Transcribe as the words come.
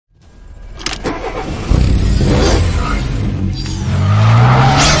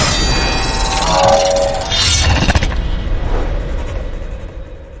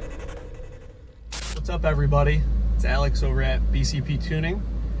everybody? It's Alex over at BCP Tuning,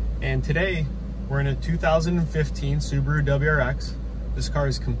 and today we're in a 2015 Subaru WRX. This car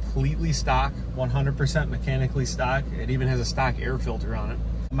is completely stock, 100% mechanically stock. It even has a stock air filter on it.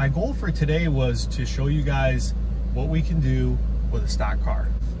 My goal for today was to show you guys what we can do with a stock car.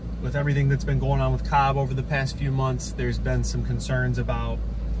 With everything that's been going on with Cobb over the past few months, there's been some concerns about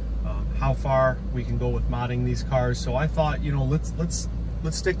how far we can go with modding these cars. So I thought, you know, let's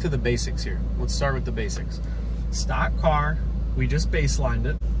stick to the basics here. Let's start with the basics. Stock car, we just baselined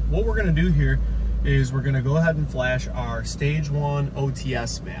it. What we're gonna do here is we're gonna go ahead and flash our Stage 1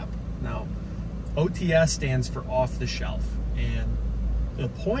 OTS map. Now, OTS stands for off the shelf, and the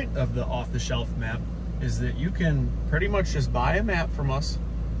point of the off the shelf map is that you can pretty much just buy a map from us,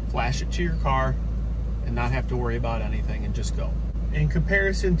 flash it to your car, and not have to worry about anything and just go. In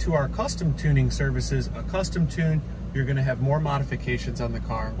comparison to our custom tuning services, a custom tune, you're gonna have more modifications on the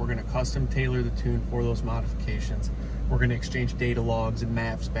car. We're gonna custom tailor the tune for those modifications. We're gonna exchange data logs and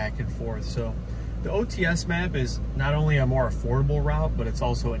maps back and forth. So the OTS map is not only a more affordable route, but it's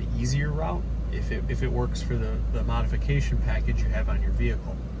also an easier route if it works for the modification package you have on your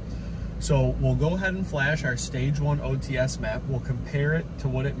vehicle. So we'll go ahead and flash our Stage 1 OTS map. We'll compare it to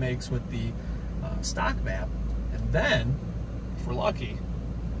what it makes with the stock map, and then, if we're lucky,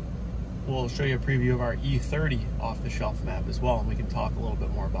 we'll show you a preview of our E30 off-the-shelf map as well, and we can talk a little bit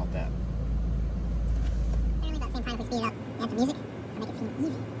more about that. At the same time, if we speed it up, add some music, and make it seem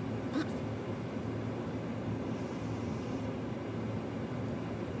easy, fast.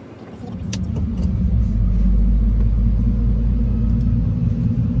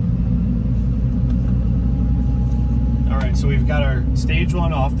 All right, so we've got our Stage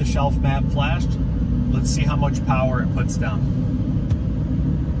 1 off-the-shelf map flashed. Let's see how much power it puts down.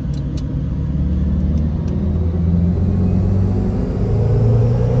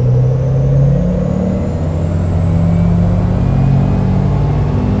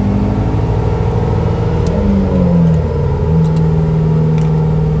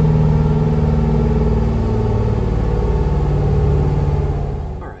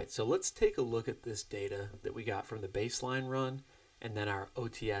 So let's take a look at this data that we got from the baseline run and then our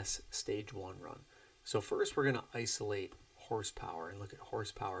OTS Stage 1 run. So first we're going to isolate horsepower and look at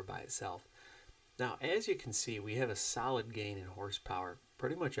horsepower by itself. Now, as you can see, we have a solid gain in horsepower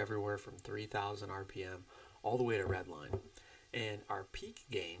pretty much everywhere from 3,000 RPM all the way to redline. And our peak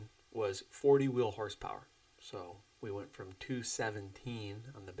gain was 40 wheel horsepower. So we went from 217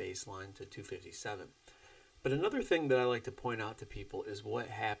 on the baseline to 257. But another thing that I like to point out to people is what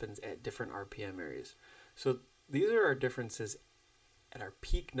happens at different RPM areas. So these are our differences at our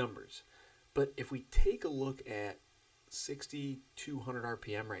peak numbers. But if we take a look at 6,200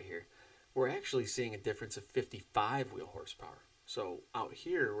 RPM right here, we're actually seeing a difference of 55 wheel horsepower. So out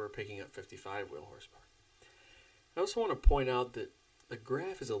here, we're picking up 55 wheel horsepower. I also want to point out that the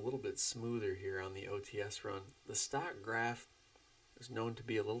graph is a little bit smoother here on the OTS run. The stock graph is known to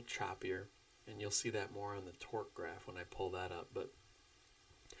be a little choppier, and you'll see that more on the torque graph when I pull that up. But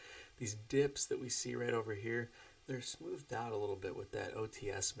these dips that we see right over here, they're smoothed out a little bit with that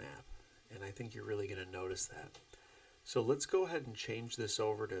OTS map, and I think you're really going to notice that. So let's go ahead and change this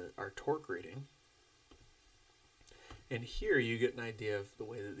over to our torque reading. And here you get an idea of the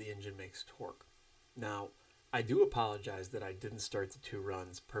way that the engine makes torque. Now, I do apologize that I didn't start the two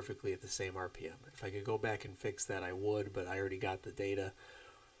runs perfectly at the same RPM. If I could go back and fix that, I would, but I already got the data.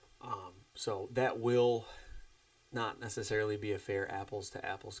 So that will not necessarily be a fair apples to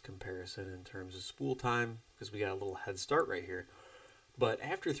apples comparison in terms of spool time, because we got a little head start right here. But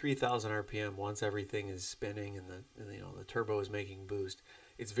after 3,000 RPM, once everything is spinning and the turbo is making boost,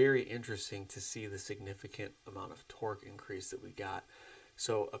 it's very interesting to see the significant amount of torque increase that we got.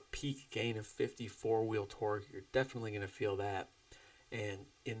 So a peak gain of 54 wheel torque, you're definitely going to feel that. And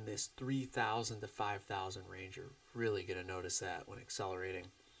in this 3,000 to 5,000 range, you're really going to notice that when accelerating.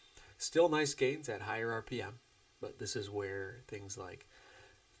 Still nice gains at higher RPM, but this is where things like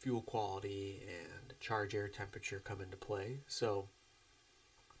fuel quality and charge air temperature come into play. So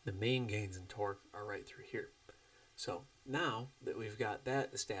the main gains in torque are right through here. So now that we've got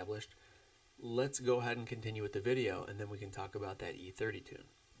that established, let's go ahead and continue with the video, and then we can talk about that E30 tune.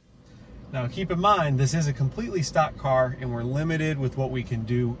 Now keep in mind, this is a completely stock car, and we're limited with what we can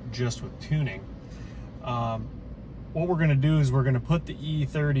do just with tuning. What we're going to do is we're going to put the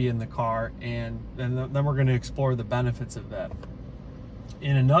E30 in the car, and then we're going to explore the benefits of that.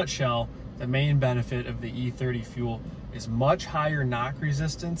 In a nutshell, the main benefit of the E30 fuel is much higher knock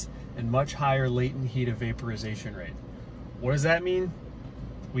resistance and much higher latent heat of vaporization rate. What does that mean?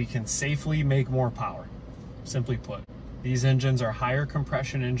 We can safely make more power, simply put. These engines are higher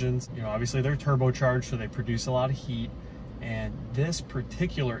compression engines. You know, obviously they're turbocharged, so they produce a lot of heat. And this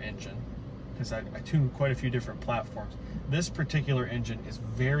particular engine, because I tune quite a few different platforms, this particular engine is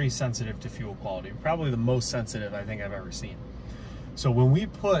very sensitive to fuel quality. Probably the most sensitive I think I've ever seen. So when we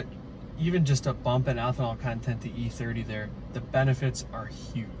put even just a bump in ethanol content to E30 there, the benefits are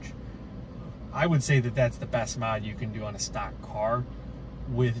huge. I would say that that's the best mod you can do on a stock car.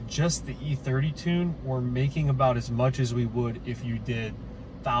 With just the E30 tune, we're making about as much as we would if you did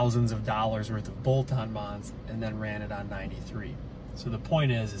thousands of dollars worth of bolt-on mods and then ran it on 93. So the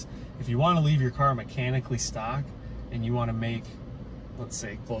point is if you want to leave your car mechanically stock and you want to make, let's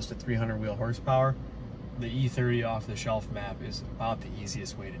say, close to 300 wheel horsepower, the E30 off-the-shelf map is about the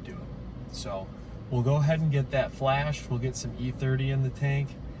easiest way to do it. So we'll go ahead and get that flashed. We'll get some E30 in the tank.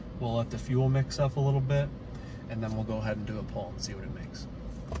 We'll let the fuel mix up a little bit, and then we'll go ahead and do a pull and see what it makes.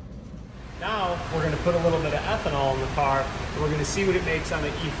 Now we're going to put a little bit of ethanol in the car, and we're going to see what it makes on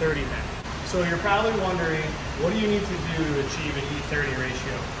the E30 map. So you're probably wondering, what do you need to do to achieve an E30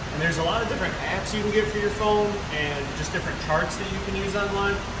 ratio? And there's a lot of different apps you can get for your phone and just different charts that you can use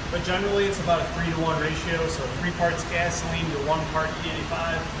online, but generally it's about a 3-to-1 ratio, so 3 parts gasoline to 1 part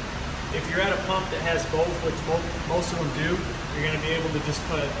E85. If you're at a pump that has both, which most of them do, you're going to be able to just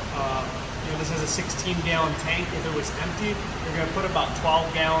put, this is a 16-gallon tank. If it was empty, you're going to put about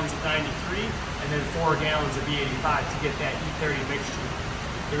 12 gallons of 93 and then 4 gallons of E85 to get that E30 mixture.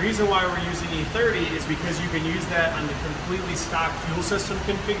 The reason why we're using E30 is because you can use that on the completely stock fuel system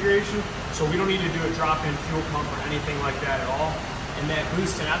configuration, so we don't need to do a drop-in fuel pump or anything like that at all. And that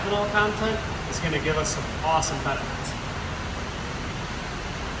boost in ethanol content is going to give us some awesome benefits.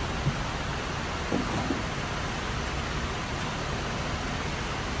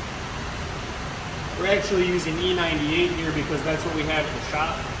 We're actually using E98 here because that's what we have in the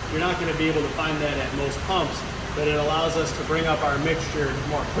shop. You're not going to be able to find that at most pumps, but it allows us to bring up our mixture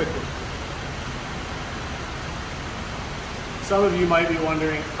more quickly. Some of you might be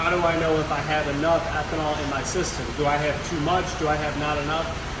wondering, how do I know if I have enough ethanol in my system? Do I have too much? Do I have not enough?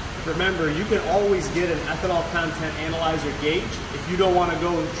 Remember, you can always get an ethanol content analyzer gauge. If you don't want to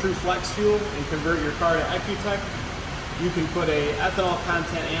go with true flex fuel and convert your car to Ecutech, you can put a ethanol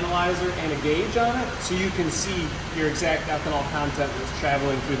content analyzer and a gauge on it so you can see your exact ethanol content that's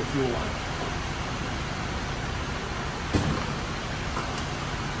traveling through the fuel line.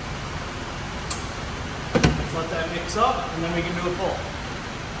 Let's let that mix up and then we can do a pull.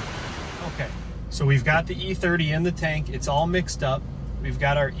 Okay, so we've got the E30 in the tank. It's all mixed up. We've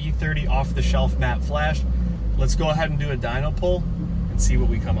got our E30 off-the-shelf map flashed. Let's go ahead and do a dyno pull and see what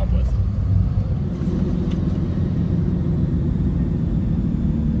we come up with.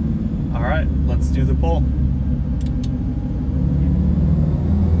 All right, let's do the pull.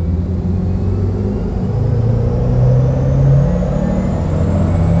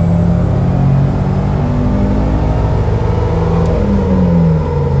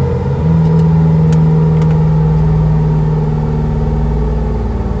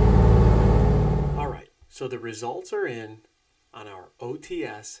 All right, so the results are in on our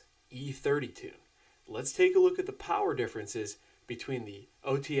OTS E30 tune. Let's take a look at the power differences between the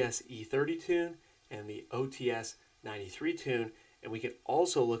OTS E30 tune and the OTS 93 tune, and we can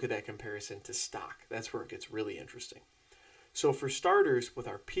also look at that comparison to stock. That's where it gets really interesting. So for starters, with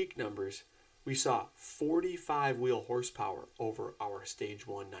our peak numbers, we saw 45 wheel horsepower over our stage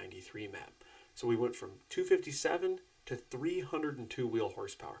 1 93 map. So we went from 257 to 302 wheel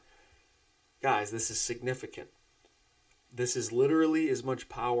horsepower. Guys, this is significant. This is literally as much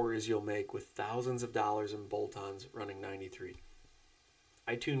power as you'll make with thousands of dollars in bolt-ons running 93.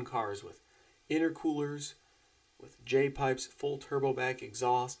 I tune cars with intercoolers, with J-pipes, full turbo back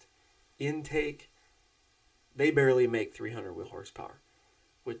exhaust, intake. They barely make 300 wheel horsepower.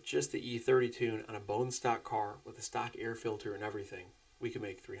 With just the E30 tune on a bone stock car with a stock air filter and everything, we can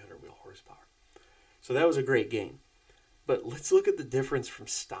make 300 wheel horsepower. So that was a great gain. But let's look at the difference from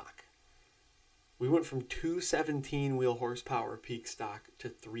stock. We went from 217 wheel horsepower peak stock to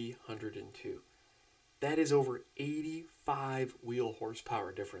 302. That is over 85 wheel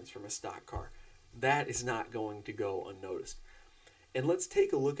horsepower difference from a stock car. That is not going to go unnoticed. And let's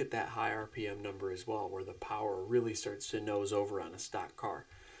take a look at that high RPM number as well, where the power really starts to nose over on a stock car.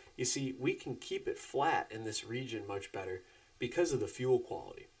 You see, we can keep it flat in this region much better because of the fuel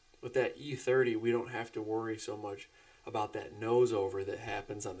quality. With that E30, we don't have to worry so much about that nose over that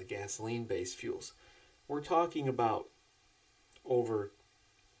happens on the gasoline-based fuels. We're talking about over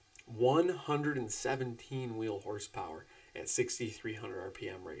 117 wheel horsepower at 6,300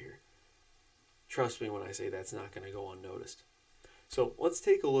 RPM right here. Trust me when I say that's not going to go unnoticed. So let's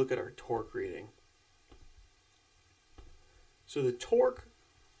take a look at our torque reading. So the torque,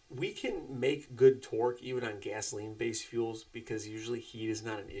 we can make good torque even on gasoline-based fuels because usually heat is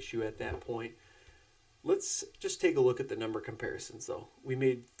not an issue at that point. Let's just take a look at the number comparisons though. We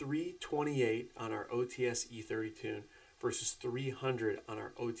made 328 on our OTS E30 tune versus 300 on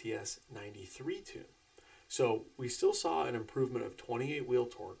our OTS 93 tune. So we still saw an improvement of 28 wheel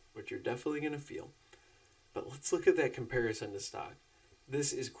torque, which you're definitely going to feel. But let's look at that comparison to stock.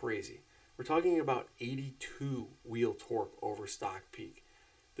 This is crazy. We're talking about 82 wheel torque over stock peak.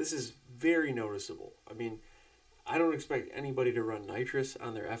 This is very noticeable. I mean, I don't expect anybody to run nitrous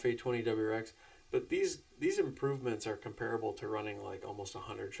on their F820 WRX, but these improvements are comparable to running like almost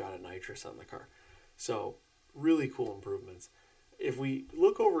 100 shot of nitrous on the car. So really cool improvements. If we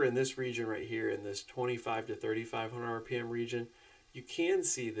look over in this region right here, in this 25 to 3,500 RPM region, you can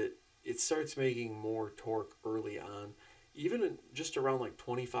see that it starts making more torque early on. Even just around like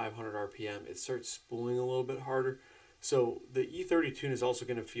 2,500 RPM, it starts spooling a little bit harder. So the E30 tune is also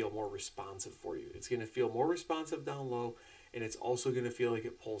going to feel more responsive for you. It's going to feel more responsive down low, and it's also going to feel like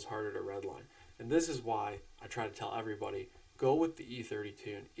it pulls harder to redline. And this is why I try to tell everybody, go with the E30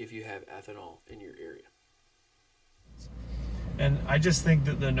 tune if you have ethanol in your area. And I just think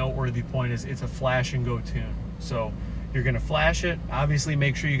that the noteworthy point is it's a flash and go tune. So you're going to flash it, obviously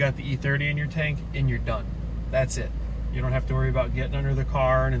make sure you got the E30 in your tank, and you're done. That's it. You don't have to worry about getting under the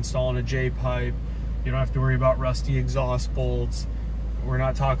car and installing a J-pipe. You don't have to worry about rusty exhaust bolts. We're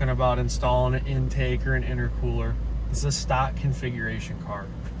not talking about installing an intake or an intercooler. This is a stock configuration car.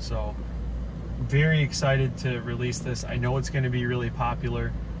 So very excited to release this. I know it's going to be really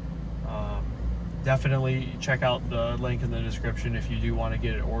popular. Definitely check out the link in the description if you do want to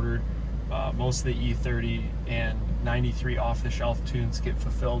get it ordered. Most of the E30 and 93 off-the-shelf tunes get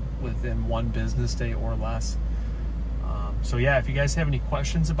fulfilled within 1 business day or less. So yeah, if you guys have any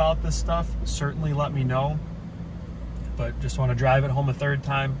questions about this stuff, certainly let me know. But just want to drive it home a third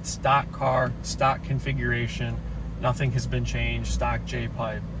time. Stock car, stock configuration, nothing has been changed, stock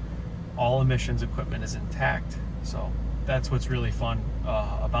J-pipe. All emissions equipment is intact. So that's what's really fun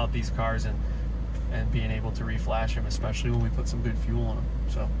about these cars and being able to reflash them, especially when we put some good fuel in them.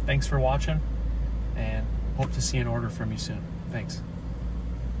 So thanks for watching, and hope to see an order from you soon. Thanks.